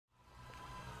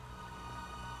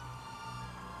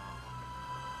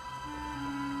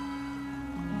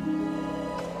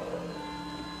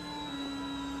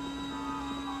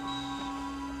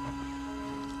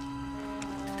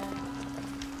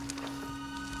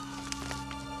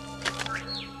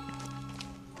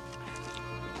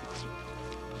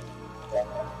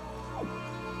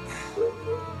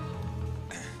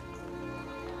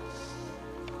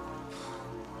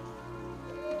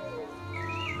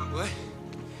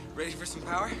Ready for some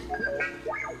power?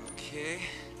 Okay.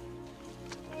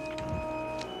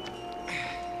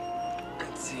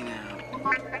 Let's see now.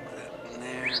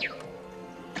 There.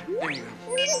 There you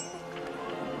go.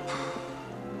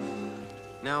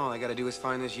 Now all I gotta do is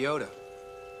find this Yoda.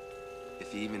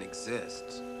 If he even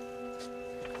exists.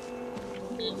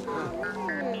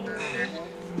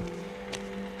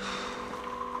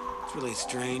 It's really a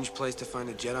strange place to find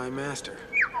a Jedi Master.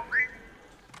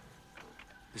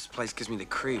 This place gives me the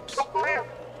creeps.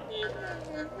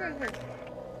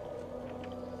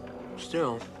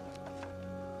 Still,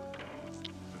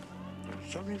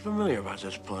 there's something familiar about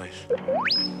this place. I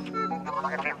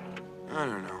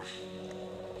don't know.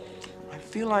 I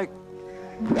feel like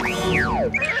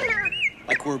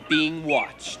we're being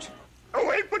watched. Oh,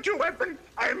 wait, put your weapon.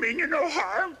 I mean you no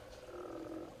harm.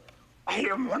 I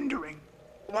am wondering,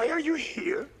 why are you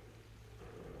here?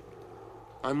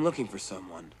 I'm looking for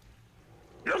someone.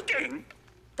 Looking?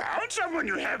 Found someone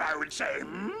you have, I would say.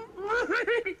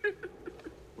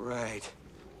 Right.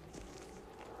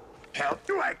 Help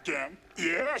you I can.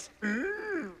 Yes.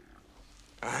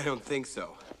 I don't think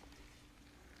so.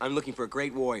 I'm looking for a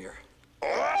great warrior.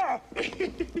 Oh!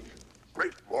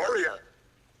 Great warrior.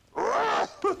 Oh.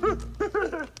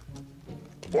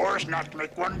 Wars not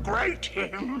make one great.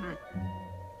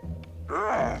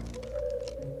 Oh.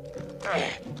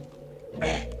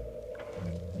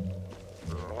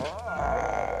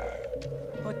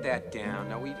 Put that down.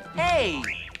 Now we... Hey!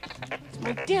 It's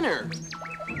my dinner!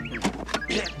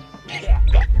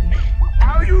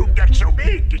 How you get so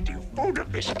big eating food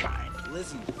of this kind?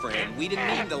 Listen, friend, we didn't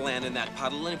mean to land in that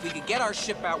puddle, and if we could get our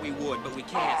ship out, we would, but we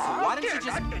can't, so why don't you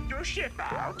just... Not get your ship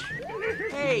out.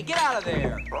 Hey, get out of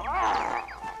there!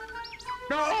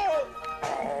 No!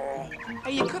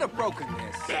 Hey, you could have broken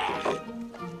this.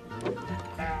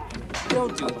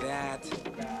 Don't do that.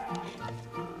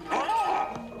 Oh,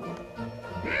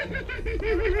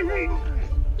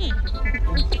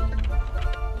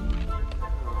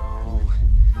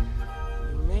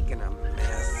 you're making a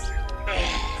mess.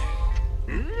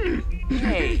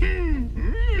 Hey,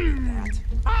 that.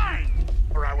 Fine,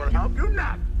 or I will help you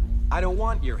not. I don't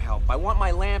want your help. I want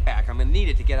my lamp back. I'm gonna need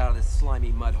it to get out of this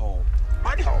slimy mud hole.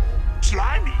 Mud hole?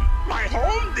 Slimy? My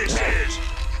home this is.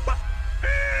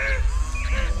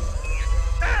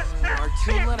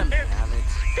 R2, let him have it.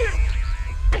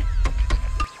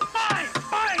 Fine.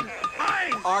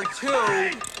 R2!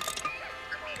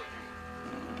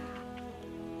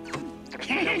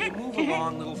 Now, you move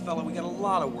along, little fella. We got a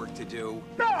lot of work to do.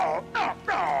 No.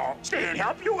 Stay and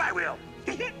help you, I will.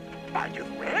 Find your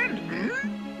friend?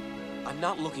 I'm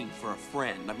not looking for a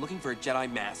friend. I'm looking for a Jedi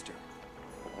Master.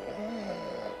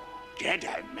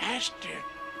 Jedi Master?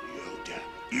 Yoda.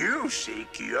 You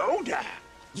seek Yoda.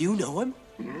 You know him?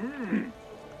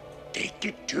 Take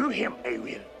it to him, I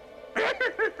will.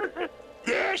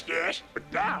 Yes. But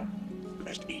now, we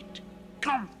must eat.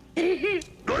 Come.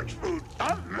 Good food.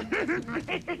 Come.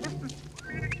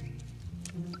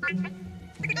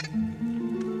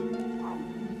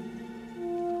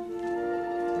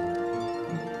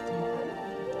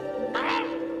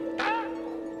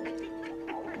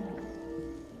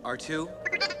 R2?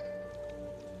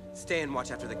 Stay and watch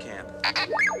after the camp.